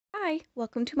Hi,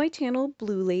 welcome to my channel,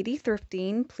 Blue Lady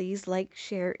Thrifting. Please like,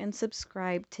 share, and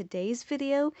subscribe. Today's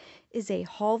video is a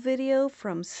haul video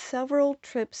from several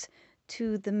trips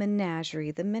to the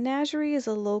Menagerie. The Menagerie is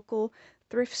a local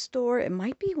thrift store. It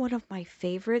might be one of my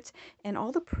favorites, and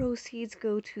all the proceeds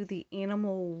go to the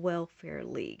Animal Welfare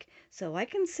League. So I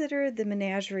consider the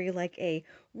Menagerie like a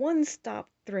one-stop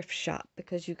thrift shop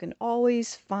because you can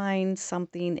always find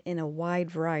something in a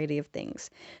wide variety of things.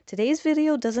 Today's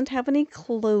video doesn't have any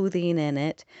clothing in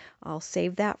it. I'll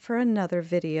save that for another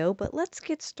video, but let's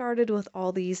get started with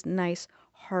all these nice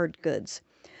hard goods.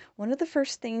 One of the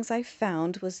first things I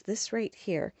found was this right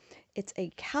here. It's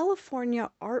a California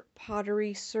art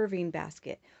pottery serving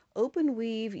basket. Open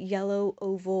weave, yellow,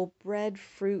 oval, bread,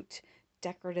 fruit,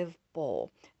 decorative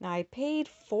bowl. Now I paid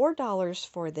 $4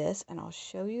 for this, and I'll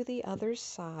show you the other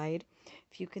side.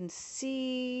 If you can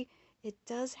see, it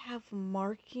does have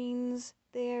markings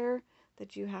there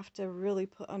that you have to really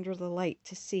put under the light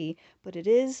to see, but it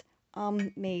is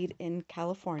made in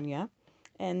California.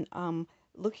 And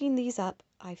looking these up,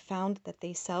 I found that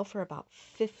they sell for about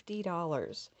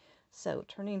 $50. So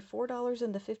turning $4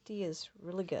 into $50 is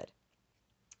really good.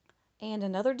 And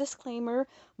another disclaimer,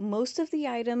 most of the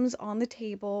items on the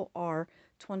table are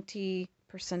 20%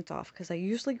 off because I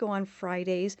usually go on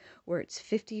Fridays where it's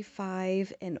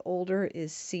 55 and older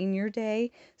is senior day,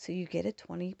 so you get a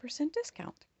 20%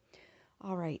 discount.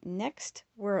 All right, next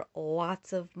were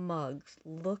lots of mugs.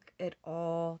 Look at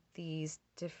all these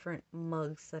different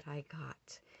mugs that I got.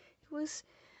 It was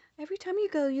every time you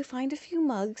go, you find a few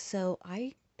mugs, so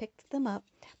I picked them up.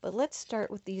 But let's start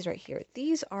with these right here.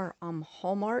 These are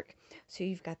Hallmark. So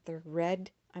you've got the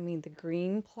the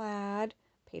green plaid,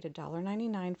 paid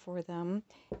 $1.99 for them,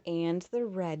 and the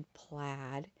red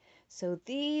plaid. So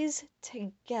these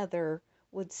together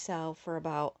would sell for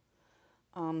about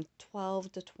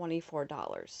 $12 to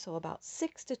 $24. So about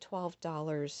 $6 to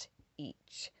 $12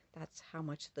 each. That's how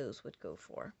much those would go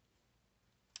for.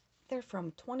 They're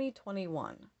from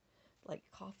 2021. Like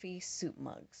coffee soup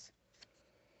mugs.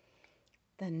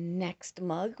 The next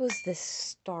mug was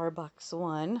this Starbucks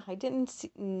one. I didn't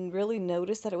really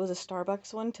notice that it was a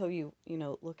Starbucks one till you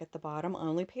look at the bottom. I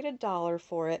only paid $1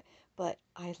 for it, but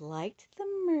I liked the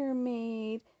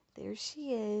mermaid. There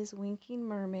she is, winking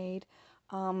mermaid.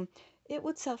 It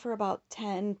would sell for about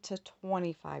 $10 to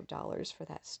 $25 for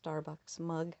that Starbucks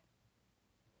mug.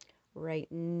 Right,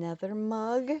 another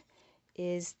mug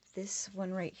is this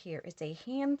one right here. It's a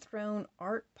hand-thrown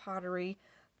art pottery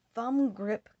thumb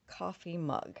grip coffee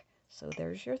mug. So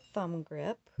there's your thumb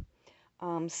grip.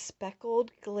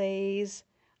 Speckled glaze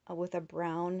with a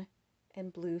brown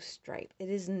and blue stripe. It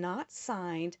is not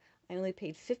signed. I only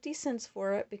paid 50 cents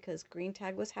for it because green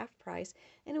tag was half price,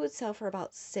 and it would sell for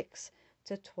about $6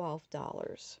 to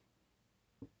 $12.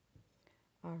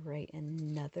 All right,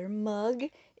 another mug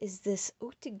is this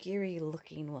otagiri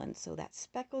looking one. So that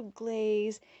speckled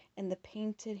glaze and the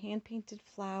hand-painted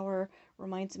flower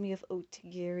reminds me of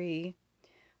otagiri.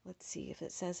 Let's see if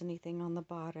it says anything on the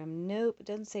bottom. Nope, it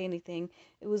doesn't say anything.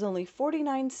 It was only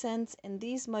 49 cents, and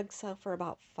these mugs sell for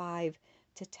about $5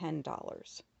 to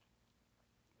 $10.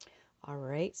 All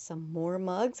right, some more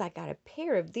mugs. I got a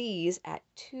pair of these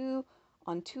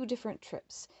on two different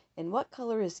trips. In what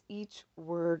color is each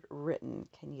word written?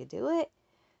 Can you do it?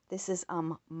 This is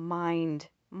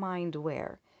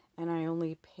Mindwear, and I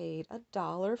only paid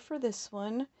 $1 for this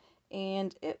one,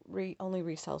 and it only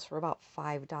resells for about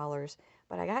 $5.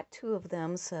 But I got two of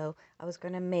them, so I was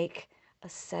going to make a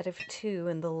set of two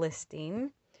in the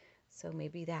listing, so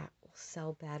maybe that will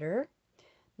sell better.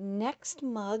 Next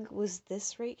mug was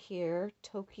this right here,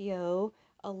 Tokyo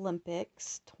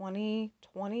Olympics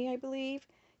 2020, I believe.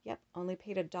 Yep, only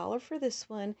paid $1 for this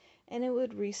one, and it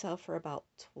would resell for about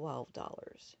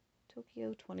 $12.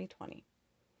 Tokyo 2020.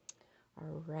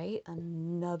 All right,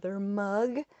 another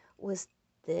mug was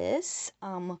this.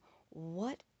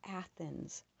 What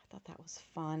Athens? I thought that was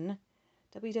fun.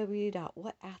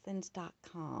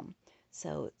 www.whatathens.com.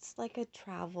 So it's like a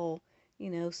travel,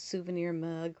 souvenir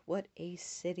mug. What a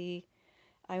city.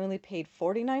 I only paid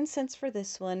 49 cents for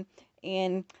this one,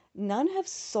 and none have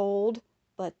sold,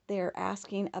 but they're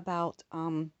asking about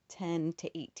 $10 to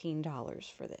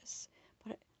 $18 for this.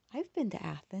 But I've been to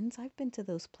Athens. I've been to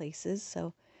those places,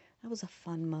 so that was a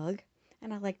fun mug.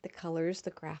 And I like the colors,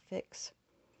 the graphics.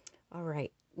 All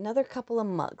right, another couple of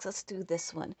mugs. Let's do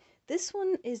this one. This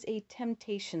one is a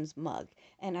Temptations mug,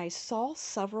 and I saw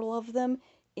several of them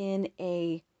in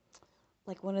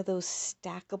like one of those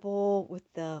stackable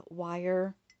with the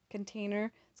wire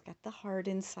container. It's got the heart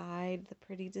inside, the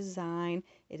pretty design.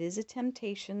 It is a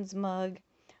Temptations mug.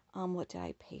 What did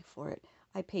I pay for it?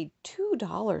 I paid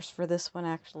 $2 for this one,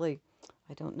 actually.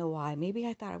 I don't know why. Maybe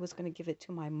I thought I was going to give it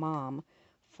to my mom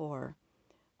for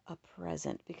a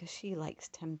present because she likes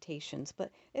Temptations,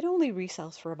 but it only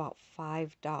resells for about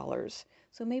 $5.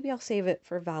 So maybe I'll save it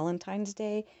for Valentine's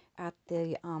Day at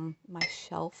the my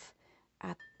shelf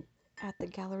at the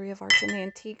Gallery of Arts and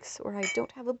Antiques, where I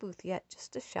don't have a booth yet,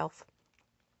 just a shelf.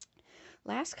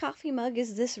 Last coffee mug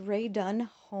is this Ray Dunn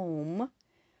Home.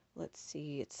 Let's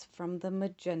see, it's from the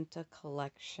Magenta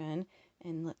collection.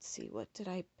 And let's see, what did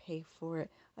I pay for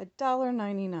it?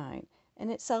 $1.99.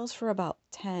 And it sells for about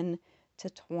 $10 to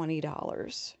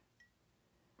 $20.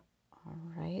 All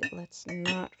right, let's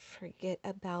not forget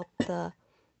about the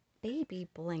baby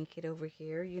blanket over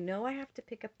here. You know I have to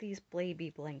pick up these baby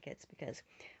blankets because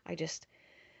I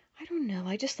don't know,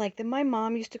 I just like them. My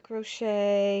mom used to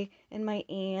crochet, and my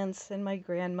aunts and my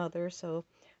grandmother, so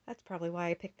that's probably why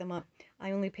I picked them up.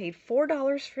 I only paid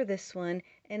 $4 for this one,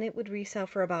 and it would resell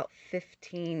for about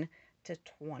 $15 to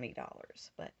 $20,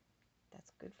 but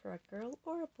that's good for a girl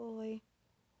or a boy.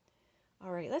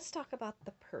 All right, let's talk about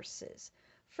the purses.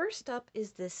 First up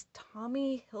is this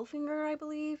Tommy Hilfiger, I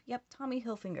believe. Yep, Tommy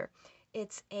Hilfiger.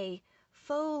 It's a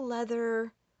faux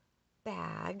leather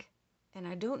bag, and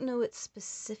I don't know its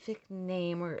specific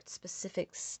name or its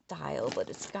specific style, but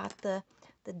it's got the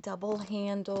double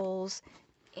handles,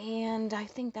 and I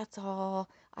think that's all.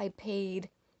 I paid,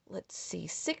 let's see,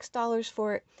 $6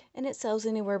 for it, and it sells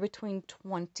anywhere between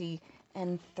 $20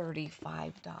 and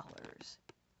 $35.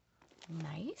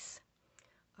 Nice.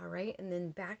 All right, and then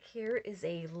back here is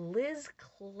a Liz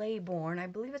Claiborne. I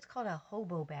believe it's called a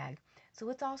hobo bag. So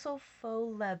it's also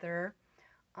faux leather,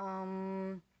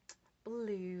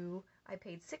 blue. I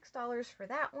paid $6 for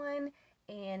that one,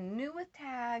 and new with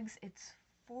tags, it's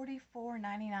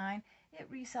 $44.99.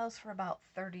 It resells for about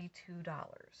 $32.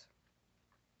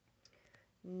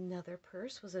 Another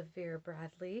purse was a Vera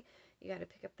Bradley. You got to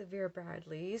pick up the Vera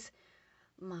Bradleys.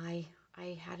 I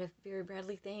had a Vera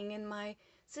Bradley thing, and my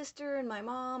sister and my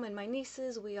mom and my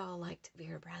nieces, we all liked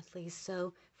Vera Bradleys.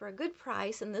 So for a good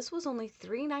price, and this was only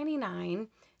 $3.99.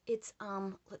 It's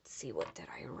let's see, what did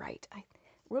I write? I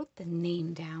wrote the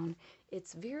name down.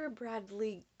 It's Vera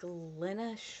Bradley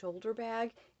Glenna shoulder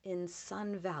bag in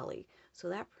Sun Valley. So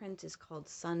that print is called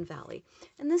Sun Valley,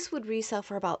 and this would resell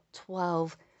for about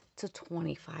 $12 to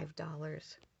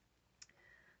 $25.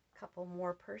 Couple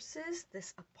more purses.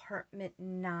 This Apartment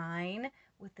 9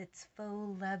 with its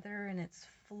faux leather and its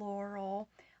floral.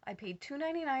 I paid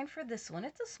 $2.99 for this one.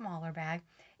 It's a smaller bag.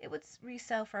 It would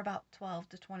resell for about $12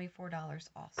 to $24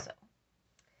 also.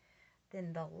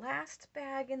 Then the last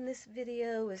bag in this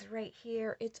video is right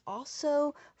here. It's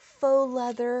also faux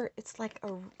leather. It's like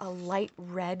a light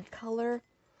red color.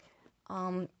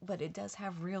 But it does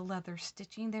have real leather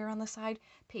stitching there on the side.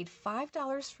 Paid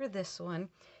 $5 for this one.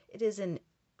 It is an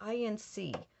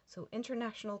INC, so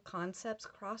International Concepts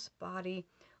crossbody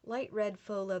light red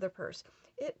faux leather purse.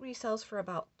 It resells for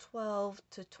about $12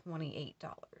 to $28.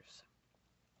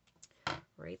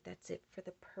 Right, that's it for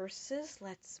the purses.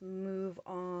 Let's move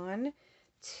on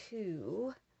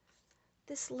to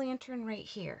this lantern right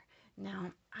here.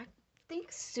 Now, I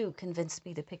think Sue convinced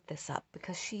me to pick this up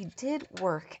because she did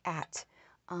work at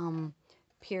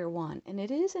Pier 1, and it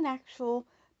is an actual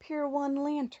Pier 1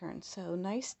 lantern. So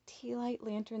nice tea light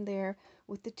lantern there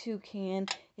with the toucan.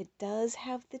 It does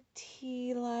have the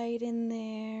tea light in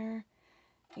there.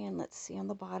 And let's see on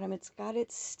the bottom, it's got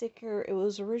its sticker. It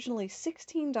was originally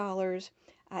 $16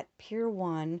 at Pier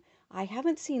 1. I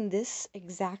haven't seen this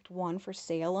exact one for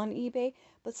sale on eBay,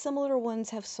 but similar ones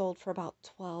have sold for about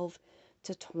 $12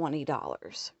 to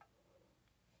 $20.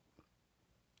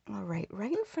 All right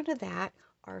in front of that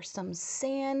are some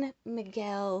San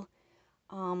Miguel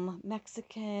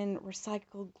Mexican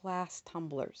recycled glass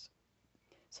tumblers.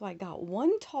 So I got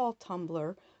one tall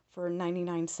tumbler for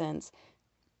 99 cents,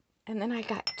 and then I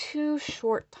got two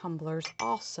short tumblers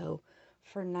also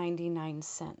for 99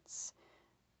 cents.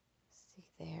 See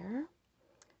there?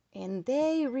 And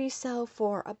they resell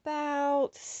for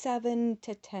about $7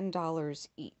 to $10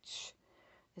 each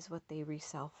is what they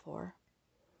resell for.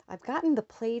 I've gotten the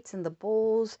plates and the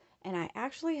bowls, and I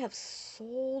actually have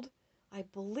sold, I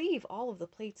believe, all of the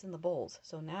plates and the bowls.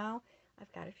 So now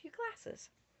I've got a few glasses.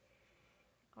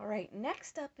 All right,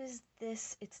 next up is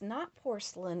this. It's not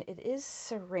porcelain, it is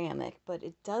ceramic, but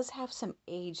it does have some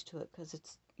age to it because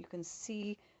you can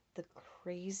see the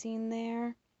crazing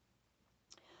there.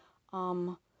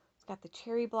 It's got the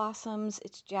cherry blossoms.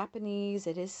 It's Japanese.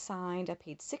 It is signed. I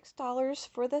paid $6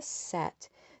 for the set.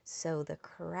 So the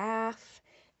carafe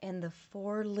and the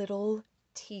 4 little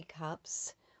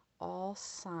teacups all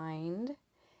signed.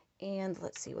 And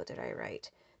let's see, what did I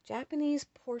write? Japanese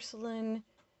porcelain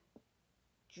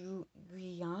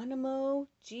Guianimo,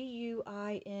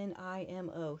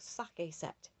 Guinimo sake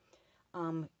set.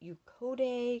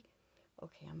 Yokode,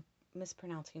 okay, I'm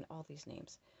mispronouncing all these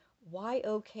names.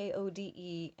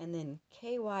 Yokode and then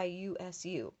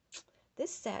Kyusu.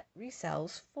 This set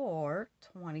resells for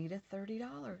 $20 to $30.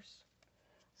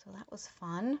 So that was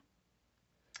fun.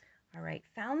 All right,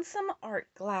 found some art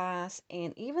glass,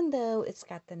 and even though it's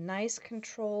got the nice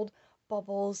controlled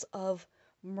bubbles of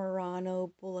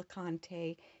Murano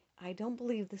Bullacante, I don't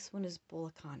believe this one is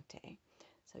Bullacante.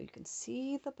 So you can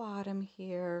see the bottom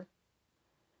here.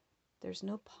 There's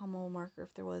no pommel marker.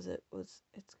 If there was, it's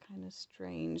kind of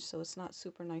strange, so it's not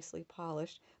super nicely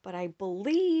polished. But I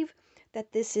believe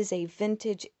that this is a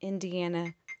vintage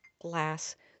Indiana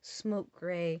glass smoke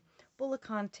gray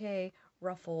Bullacante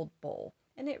ruffled bowl,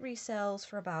 and it resells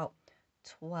for about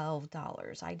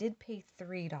 $12. I did pay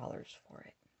 $3 for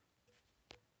it.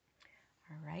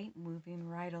 All right, moving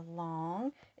right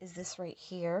along is this right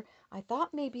here. I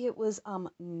thought maybe it was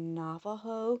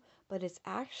Navajo, but it's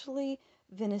actually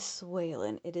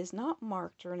Venezuelan. It is not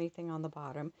marked or anything on the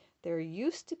bottom. There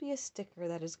used to be a sticker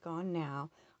that is gone now.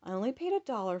 I only paid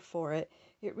 $1 for it.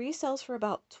 It resells for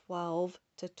about $12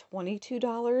 to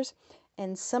 $22,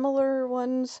 and similar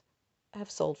ones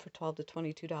have sold for $12 to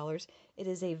 $22. It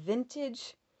is a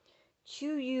vintage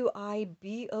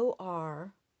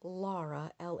Quibor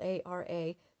Lara,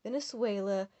 Lara,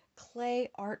 Venezuela clay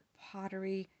art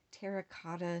pottery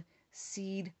terracotta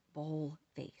seed bowl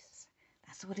vase.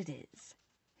 That's what it is.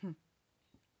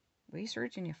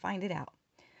 Research and you find it out.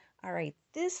 All right,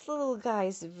 this little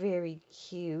guy's very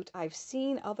cute. I've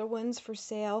seen other ones for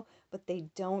sale, but they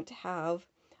don't have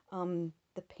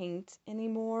the paint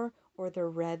anymore or the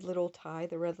red little tie.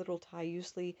 The red little tie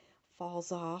usually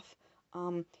falls off.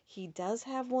 He does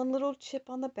have one little chip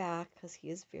on the back because he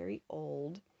is very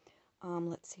old.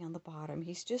 Let's see on the bottom.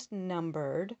 He's just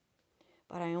numbered,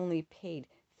 but I only paid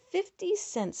 50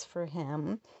 cents for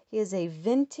him. He is a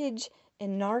vintage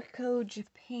Anarcho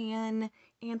Japan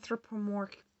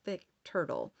anthropomorphic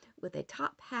turtle with a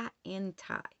top hat and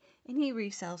tie, and he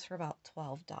resells for about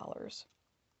 $12.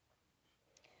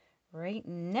 Right,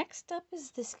 next up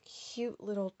is this cute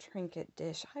little trinket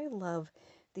dish. I love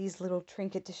these little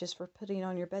trinket dishes for putting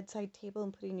on your bedside table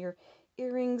and putting your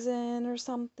earrings in or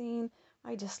something.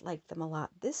 I just like them a lot.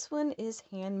 This one is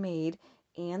handmade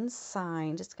and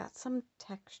signed. It's got some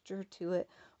texture to it.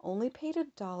 Only paid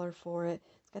 $1 for it.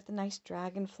 It's got the nice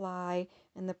dragonfly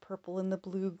and the purple and the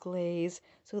blue glaze.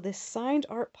 So this signed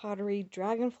art pottery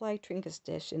dragonfly trinket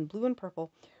dish in blue and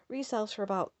purple resells for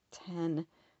about $10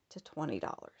 to $20.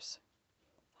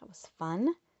 That was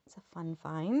fun. It's a fun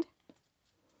find.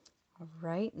 All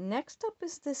right, next up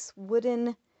is this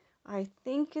wooden, I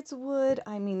think it's wood.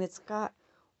 I mean, it's got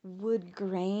wood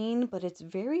grain, but it's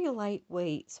very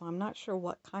lightweight, so I'm not sure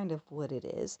what kind of wood it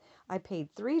is. I paid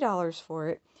 $3 for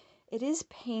it. It is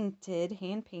painted,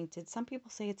 hand painted. Some people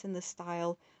say it's in the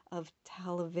style of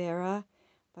Talavera,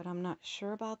 but I'm not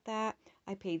sure about that.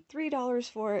 I paid $3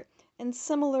 for it, and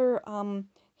similar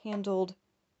handled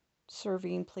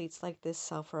serving plates like this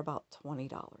sell for about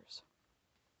 $20.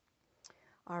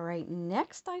 All right,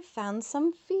 next I found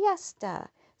some Fiesta.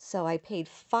 So I paid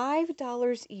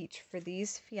 $5 each for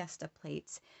these Fiesta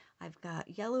plates. I've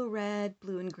got yellow, red,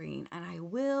 blue, and green, and I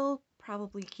will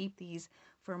probably keep these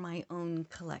for my own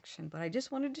collection, but I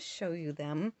just wanted to show you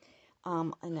them.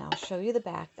 And I'll show you the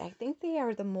back. I think they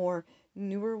are the more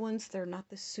newer ones. They're not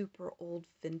the super old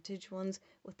vintage ones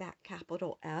with that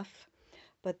capital F.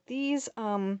 But these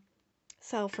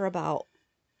sell for about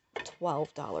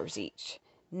 $12 each.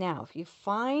 Now, if you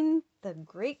find the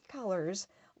great colors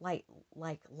like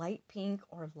light pink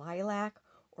or lilac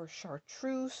or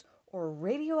chartreuse or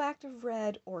radioactive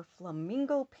red or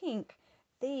flamingo pink,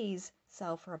 these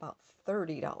sell for about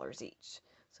 $30 each.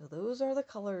 So those are the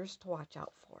colors to watch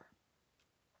out for.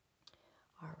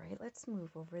 All right, let's move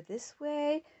over this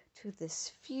way to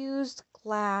this fused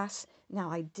glass.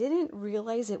 Now, I didn't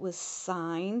realize it was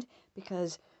signed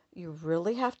because you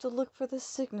really have to look for the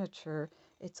signature.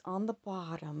 It's on the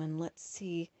bottom, and let's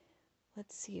see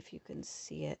if you can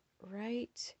see it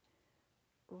right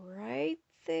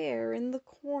there in the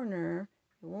corner.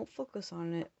 It won't focus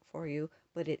on it for you,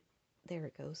 but there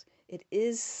it goes. It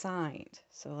is signed,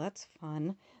 so that's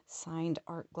fun. Signed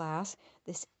art glass.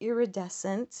 This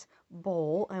iridescent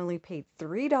bowl, I only paid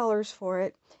 $3 for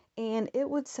it, and it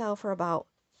would sell for about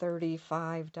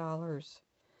 $35.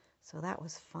 So that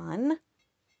was fun.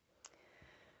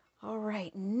 All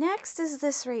right, next is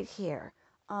this right here.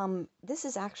 This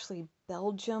is actually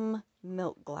Belgium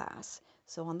milk glass.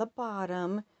 So on the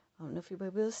bottom, I don't know if you'll be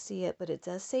able to see it, but it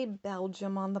does say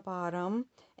Belgium on the bottom,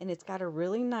 and it's got a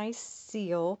really nice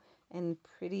seal and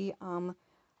pretty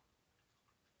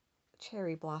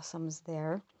cherry blossoms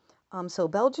there. So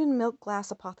Belgian milk glass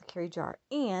apothecary jar,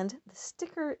 and the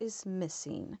sticker is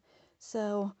missing.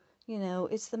 So, you know,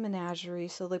 it's the Menagerie,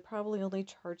 so they probably only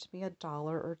charged me $1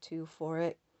 or $2 for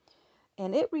it.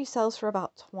 And it resells for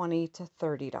about $20 to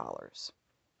 $30.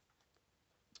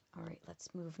 All right,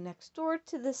 let's move next door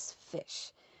to this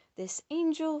fish. This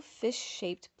angel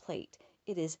fish-shaped plate.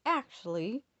 It is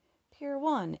actually Pier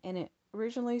 1, and it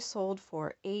originally sold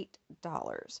for $8.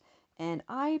 And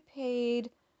I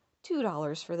paid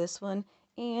 $2 for this one,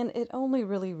 and it only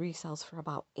really resells for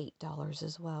about $8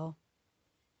 as well.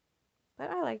 But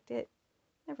I liked it.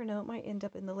 Never know, it might end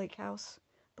up in the lake house,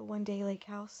 the one-day lake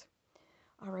house.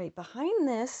 All right, behind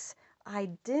this,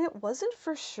 wasn't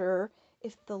for sure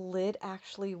if the lid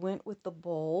actually went with the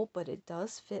bowl, but it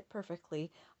does fit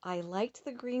perfectly. I liked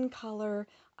the green color,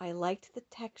 I liked the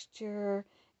texture,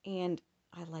 and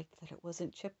I liked that it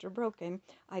wasn't chipped or broken.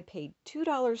 I paid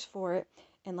 $2 for it,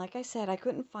 and like I said, I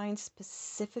couldn't find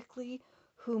specifically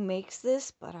who makes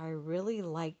this, but I really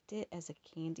liked it as a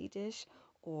candy dish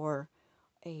or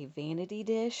a vanity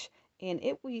dish, and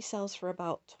it resells for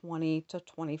about $20 to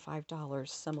 $25,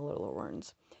 similar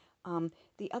ones.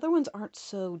 The other ones aren't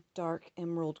so dark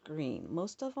emerald green.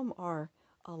 Most of them are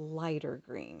a lighter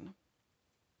green.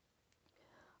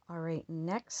 All right,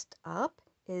 next up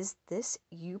is this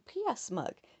UPS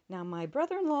mug. Now, my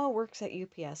brother-in-law works at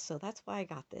UPS, so that's why I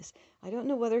got this. I don't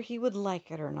know whether he would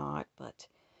like it or not, but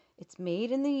it's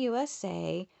made in the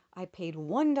USA. I paid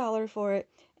 $1 for it,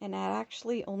 and that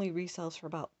actually only resells for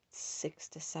about $6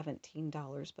 to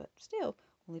 $17, but still,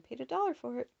 only paid $1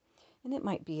 for it. And it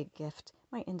might be a gift.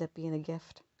 Might end up being a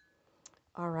gift.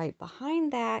 All right,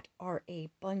 behind that are a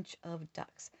bunch of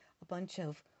ducks, a bunch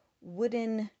of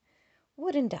wooden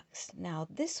ducks. Now,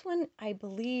 this one I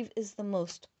believe is the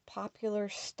most popular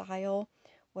style,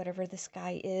 whatever this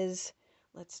guy is.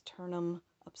 Let's turn him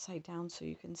upside down so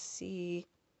you can see.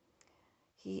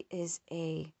 He is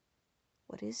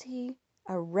what is he?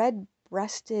 A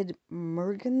red-breasted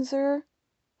merganser.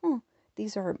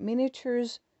 These are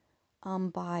miniatures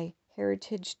by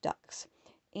Heritage Ducks.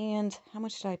 And how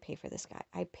much did I pay for this guy?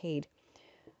 I paid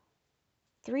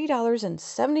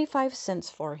 $3.75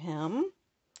 for him.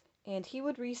 And he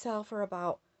would resell for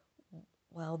about,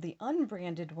 well, the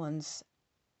unbranded ones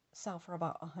sell for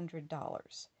about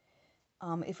 $100.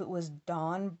 If it was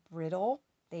Dawn Brittle,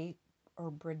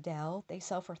 Bridell, they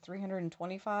sell for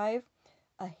 $325.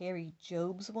 A Harry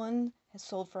Jobs one has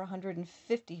sold for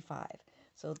 $155.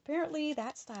 So apparently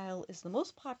that style is the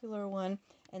most popular one,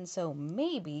 and so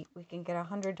maybe we can get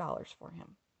 $100 for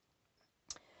him.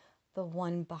 The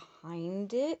one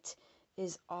behind it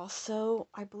is also,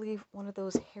 I believe, one of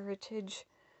those heritage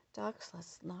ducks.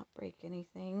 Let's not break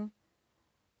anything.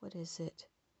 What is it?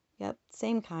 Yep,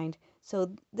 same kind.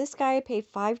 So this guy I paid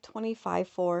 $5.25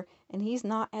 for, and he's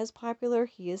not as popular.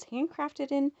 He is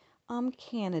handcrafted in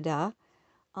Canada.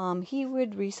 He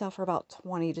would resell for about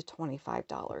 $20 to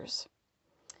 $25.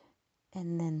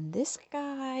 And then this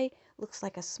guy looks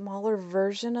like a smaller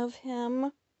version of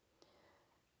him.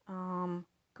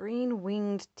 Green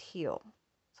winged teal.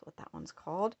 That's what that one's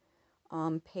called.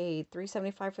 Paid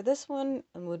 $3.75 for this one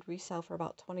and would resell for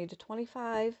about $20 to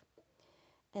 $25.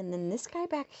 And then this guy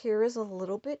back here is a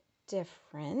little bit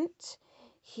different.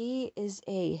 He is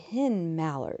a hen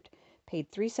mallard.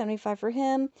 Paid $3.75 for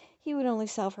him. He would only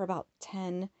sell for about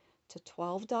 $10 to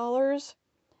 $12.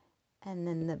 And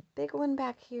then the big one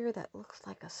back here that looks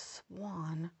like a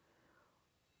swan,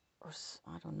 or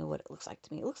I don't know what it looks like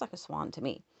to me. It looks like a swan to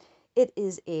me. It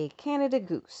is a Canada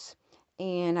goose,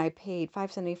 and I paid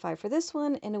 $5.75 for this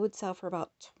one, and it would sell for about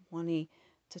 $20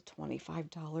 to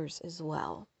 $25 as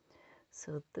well.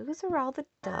 So those are all the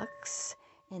ducks,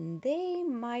 and they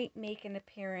might make an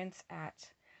appearance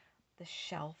at the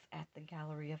shelf at the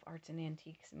Gallery of Arts and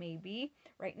Antiques, maybe.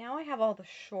 Right now I have all the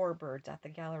shorebirds at the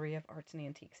Gallery of Arts and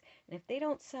Antiques, and if they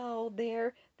don't sell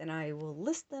there, then I will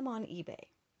list them on eBay.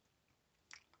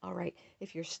 All right,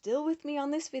 if you're still with me on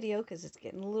this video, because it's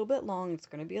getting a little bit long, it's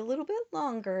going to be a little bit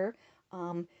longer,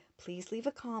 please leave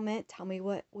a comment. Tell me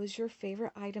what was your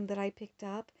favorite item that I picked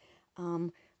up,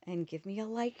 and give me a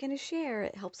like and a share.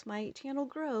 It helps my channel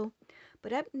grow.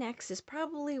 But up next is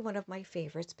probably one of my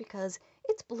favorites because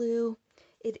it's blue.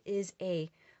 It is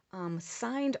a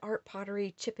signed art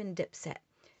pottery chip and dip set,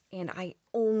 and I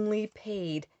only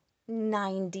paid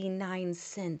 99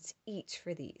 cents each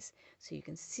for these. So you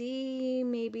can see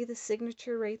maybe the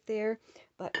signature right there,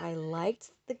 but I liked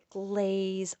the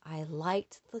glaze, I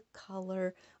liked the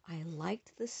color, I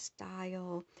liked the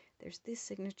style. There's this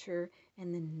signature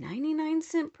and the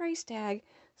 99-cent price tag.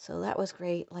 So that was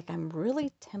great. Like, I'm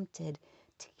really tempted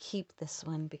to keep this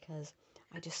one because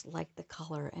I just like the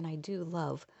color and I do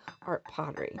love art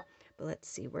pottery. But let's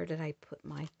see, where did I put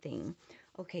my thing?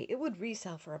 Okay, it would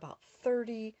resell for about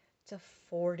 $30 to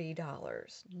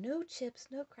 $40. No chips,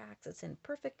 no cracks. It's in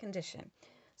perfect condition.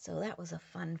 So that was a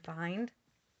fun find.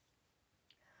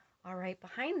 All right,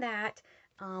 behind that,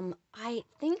 I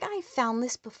think I found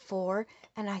this before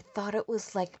and I thought it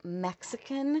was like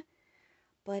Mexican,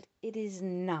 but it is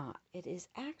not. It is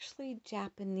actually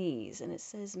Japanese and it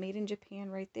says made in Japan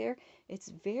right there. It's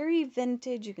very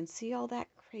vintage. You can see all that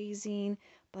crazing,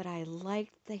 but I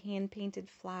liked the hand painted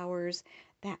flowers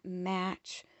that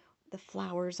match the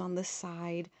flowers on the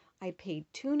side. I paid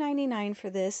 $2.99 for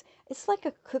this. It's like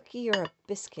a cookie or a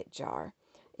biscuit jar.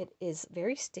 It is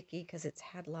very sticky because it's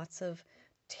had lots of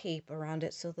tape around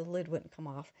it so the lid wouldn't come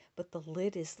off, but the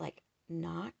lid is like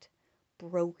not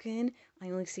broken.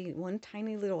 I only see one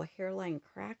tiny little hairline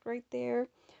crack right there.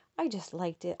 I just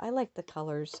liked it. I like the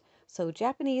colors. So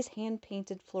Japanese hand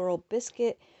painted floral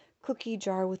biscuit cookie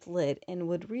jar with lid and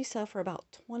would resell for about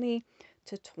 $20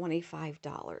 to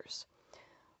 $25.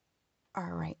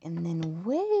 All right, and then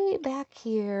way back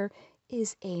here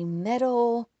is a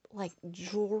metal like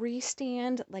jewelry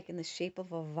stand, like in the shape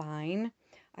of a vine.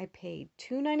 I paid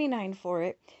 $2.99 for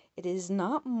it. It is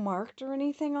not marked or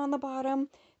anything on the bottom.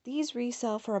 These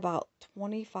resell for about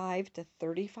 $25 to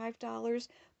 $35,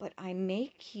 but I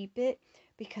may keep it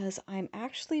because I'm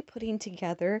actually putting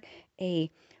together a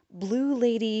Blue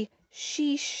Lady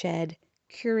She Shed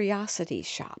curiosity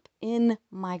shop in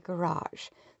my garage.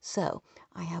 So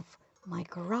I have my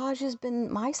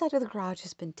my side of the garage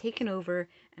has been taken over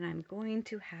and I'm going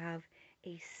to have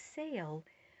a sale.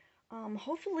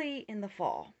 Hopefully in the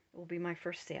fall will be my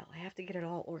first sale. I have to get it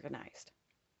all organized.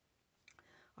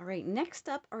 All right, next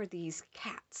up are these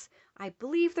cats. I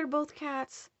believe they're both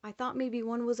cats. I thought maybe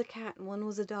one was a cat and one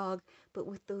was a dog, but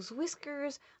with those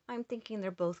whiskers, I'm thinking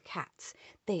they're both cats.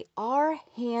 They are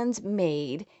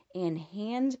handmade and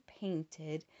hand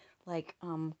painted, like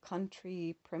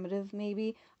country primitive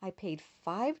maybe. I paid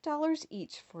 $5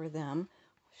 each for them.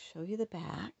 I'll show you the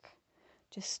back.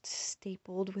 Just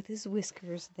stapled with his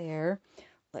whiskers there.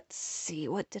 Let's see,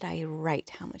 what did I write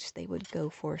how much they would go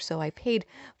for? So I paid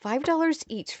 $5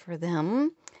 each for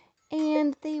them,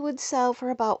 and they would sell for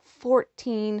about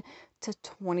 $14 to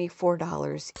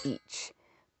 $24 each.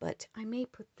 But I may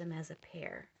put them as a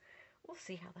pair. We'll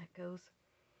see how that goes.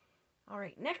 All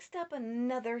right, next up,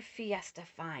 another Fiesta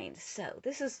find. So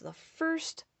this is the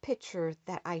first picture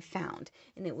that I found,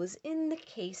 and it was in the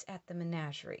case at the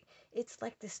Menagerie. It's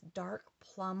like this dark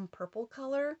plum purple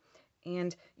color,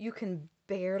 and you can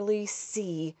barely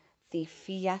see the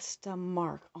Fiesta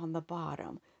mark on the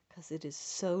bottom because it is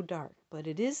so dark, but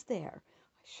it is there.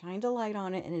 I shined a light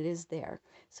on it, and it is there.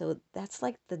 So that's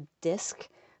like the disc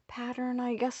pattern,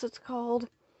 I guess it's called.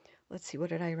 Let's see, what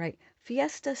did I write?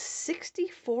 Fiesta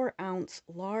 64-ounce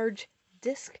large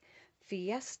disc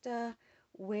Fiesta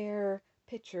ware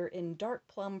pitcher in dark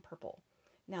plum purple.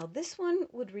 Now, this one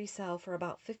would resell for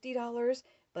about $50,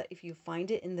 but if you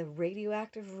find it in the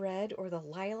radioactive red or the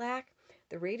lilac,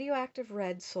 the radioactive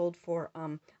red sold for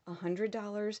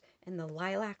 $100 and the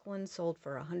lilac one sold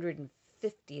for $150.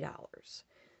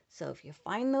 So if you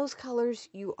find those colors,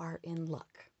 you are in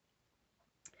luck.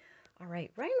 All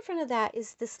right in front of that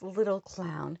is this little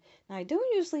clown. Now, I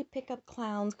don't usually pick up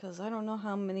clowns because I don't know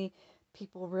how many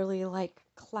people really like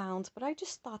clowns, but I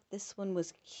just thought this one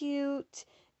was cute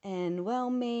and well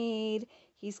made.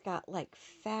 He's got like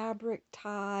fabric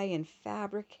tie and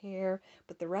fabric hair,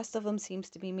 but the rest of him seems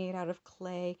to be made out of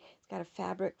clay. He's got a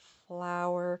fabric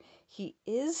flower. He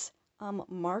is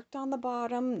marked on the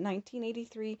bottom,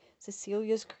 1983,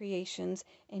 Cecilia's Creations,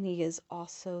 and he is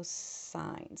also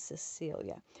signed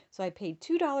Cecilia. So I paid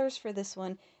 $2 for this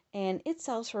one, and it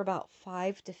sells for about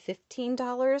 $5 to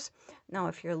 $15. Now,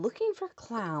 if you're looking for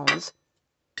clowns,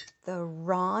 the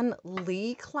Ron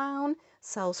Lee clown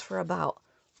sells for about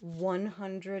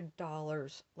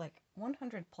 $100, like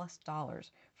 $100 plus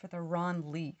for the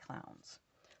Ron Lee clowns.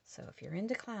 So if you're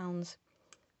into clowns,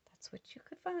 that's what you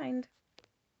could find.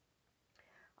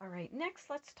 All right, next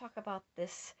let's talk about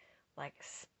this like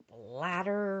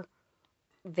splatter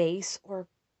vase or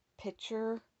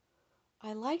pitcher.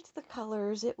 I liked the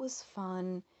colors. It was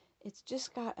fun. It's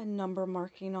just got a number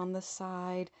marking on the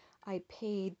side. I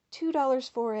paid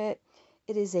 $2 for it.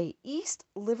 It is a East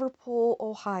Liverpool,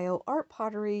 Ohio art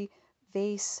pottery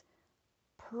vase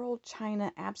pearl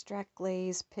china abstract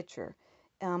glaze pitcher.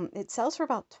 It sells for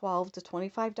about $12 to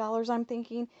 $25, I'm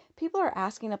thinking. People are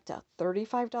asking up to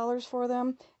 $35 for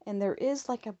them, and there is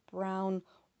like a brown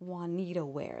Juanita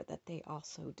wear that they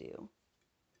also do.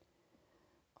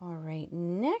 All right,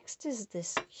 next is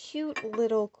this cute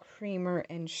little creamer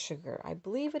and sugar. I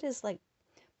believe it is like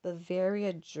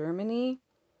Bavaria, Germany.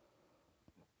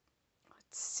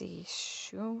 Let's see,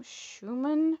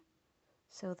 Schumann.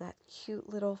 So that cute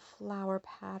little flower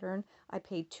pattern. I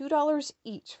paid $2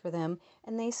 each for them,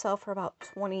 and they sell for about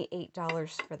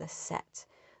 $28 for the set.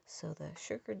 So the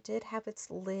sugar did have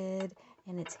its lid,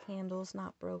 and its handle's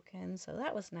not broken, so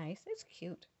that was nice. It's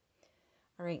cute.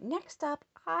 All right, next up,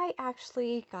 I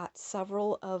actually got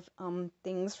several of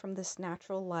things from This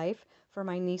Natural Life for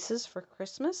my nieces for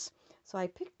Christmas. So I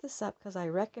picked this up because I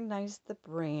recognized the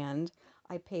brand.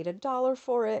 I paid $1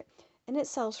 for it, and it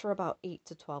sells for about $8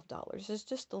 to $12. It's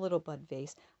just a little bud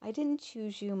vase. I didn't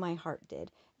choose you, my heart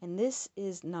did. And this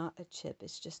is not a chip,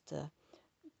 it's just a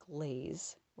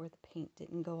glaze where the paint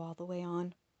didn't go all the way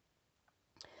on.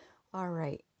 All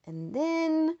right, and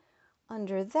then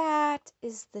under that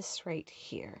is this right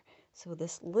here. So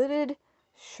this lidded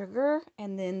sugar,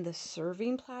 and then the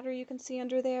serving platter you can see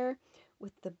under there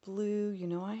with the blue. You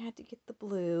know I had to get the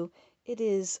blue. It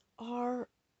is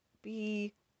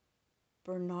R.B.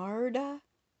 Bernarda,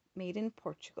 made in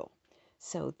Portugal.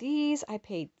 So these I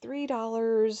paid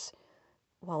 $3.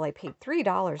 Well, I paid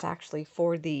 $3 actually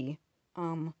for the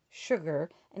sugar,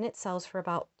 and it sells for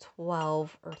about $12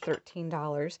 or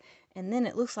 $13. And then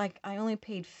it looks like I only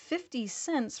paid 50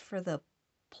 cents for the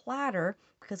platter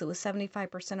because it was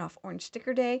 75% off Orange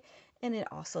Sticker Day, and it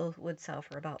also would sell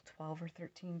for about $12 or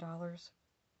 $13.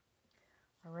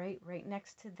 All right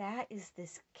next to that is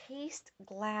this cased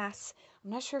glass.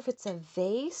 I'm not sure if it's a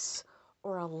vase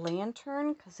or a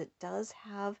lantern because it does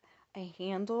have a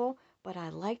handle, but I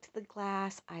liked the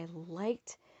glass. I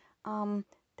liked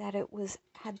that it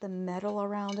had the metal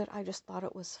around it. I just thought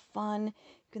it was fun.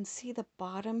 You can see the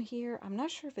bottom here. I'm not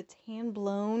sure if it's hand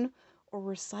blown or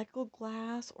recycled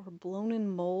glass or blown in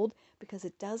mold because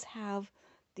it does have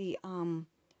the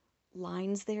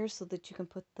lines there so that you can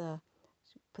put the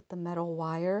metal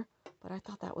wire, but I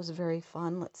thought that was very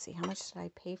fun. Let's see, how much did I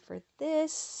pay for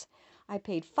this? I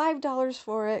paid $5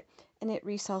 for it, and it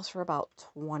resells for about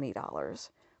 $20.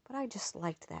 But I just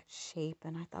liked that shape,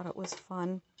 and I thought it was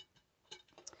fun.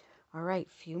 All right,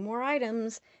 few more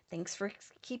items. Thanks for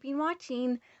keeping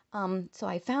watching. So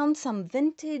I found some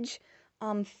vintage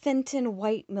Fenton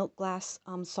white milk glass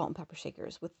salt and pepper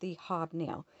shakers with the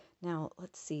hobnail. Now,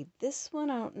 let's see. This one,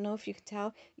 I don't know if you can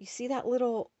tell. You see that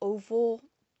little oval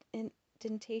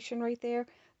indentation right there?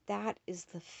 That is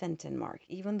the Fenton mark.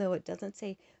 Even though it doesn't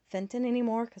say Fenton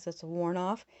anymore because it's worn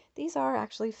off, these are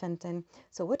actually Fenton.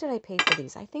 So what did I pay for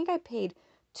these? I think I paid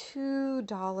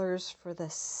 $2 for the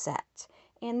set,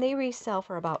 and they resell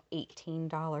for about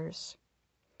 $18.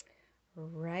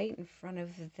 Right in front of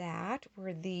that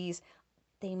were these.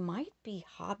 They might be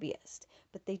hobbyist,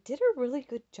 but they did a really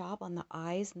good job on the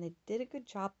eyes, and they did a good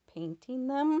job painting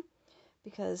them,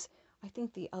 because I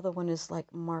think the other one is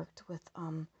like marked with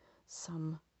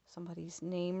somebody's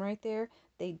name right there.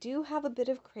 They do have a bit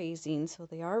of crazing, so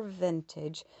they are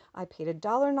vintage. I paid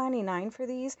 $1.99 for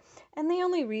these, and they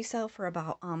only resell for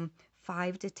about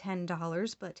 $5 to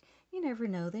 $10, but you never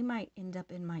know, they might end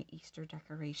up in my Easter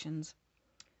decorations.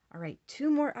 All right, 2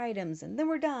 more items and then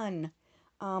we're done.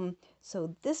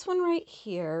 So this one right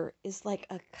here is like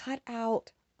a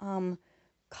cutout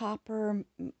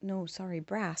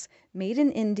brass, made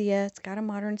in India. It's got a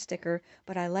modern sticker,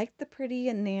 but I like the pretty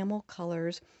enamel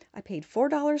colors. I paid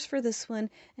 $4 for this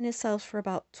one, and it sells for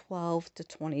about $12 to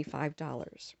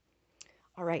 $25.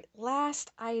 All right,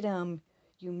 last item.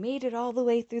 You made it all the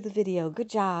way through the video. Good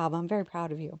job. I'm very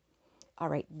proud of you. All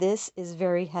right, this is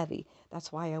very heavy.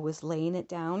 That's why I was laying it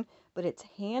down, but it's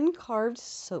hand-carved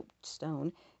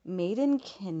soapstone made in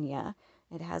Kenya.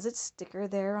 It has its sticker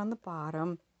there on the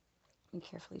bottom. And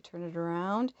carefully turn it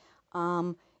around.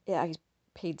 I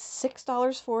paid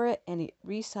 $6 for it, and it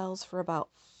resells for about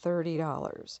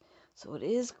 $30. So it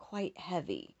is quite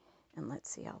heavy. And let's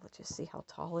see, I'll just see how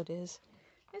tall it is.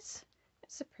 It's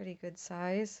a pretty good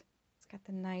size. It's got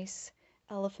the nice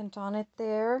elephant on it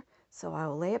there. So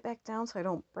I'll lay it back down so I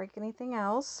don't break anything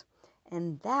else.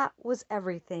 And that was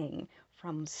everything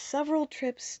from several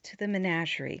trips to the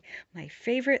Menagerie, my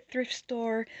favorite thrift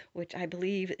store, which I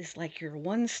believe is like your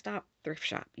one-stop thrift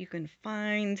shop. You can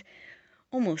find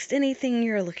almost anything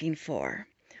you're looking for.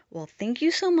 Well, thank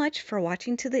you so much for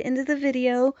watching to the end of the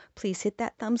video. Please hit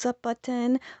that thumbs up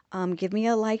button. Give me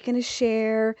a like and a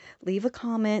share. Leave a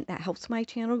comment. That helps my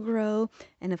channel grow.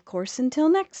 And of course, until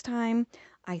next time,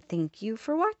 I thank you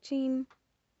for watching.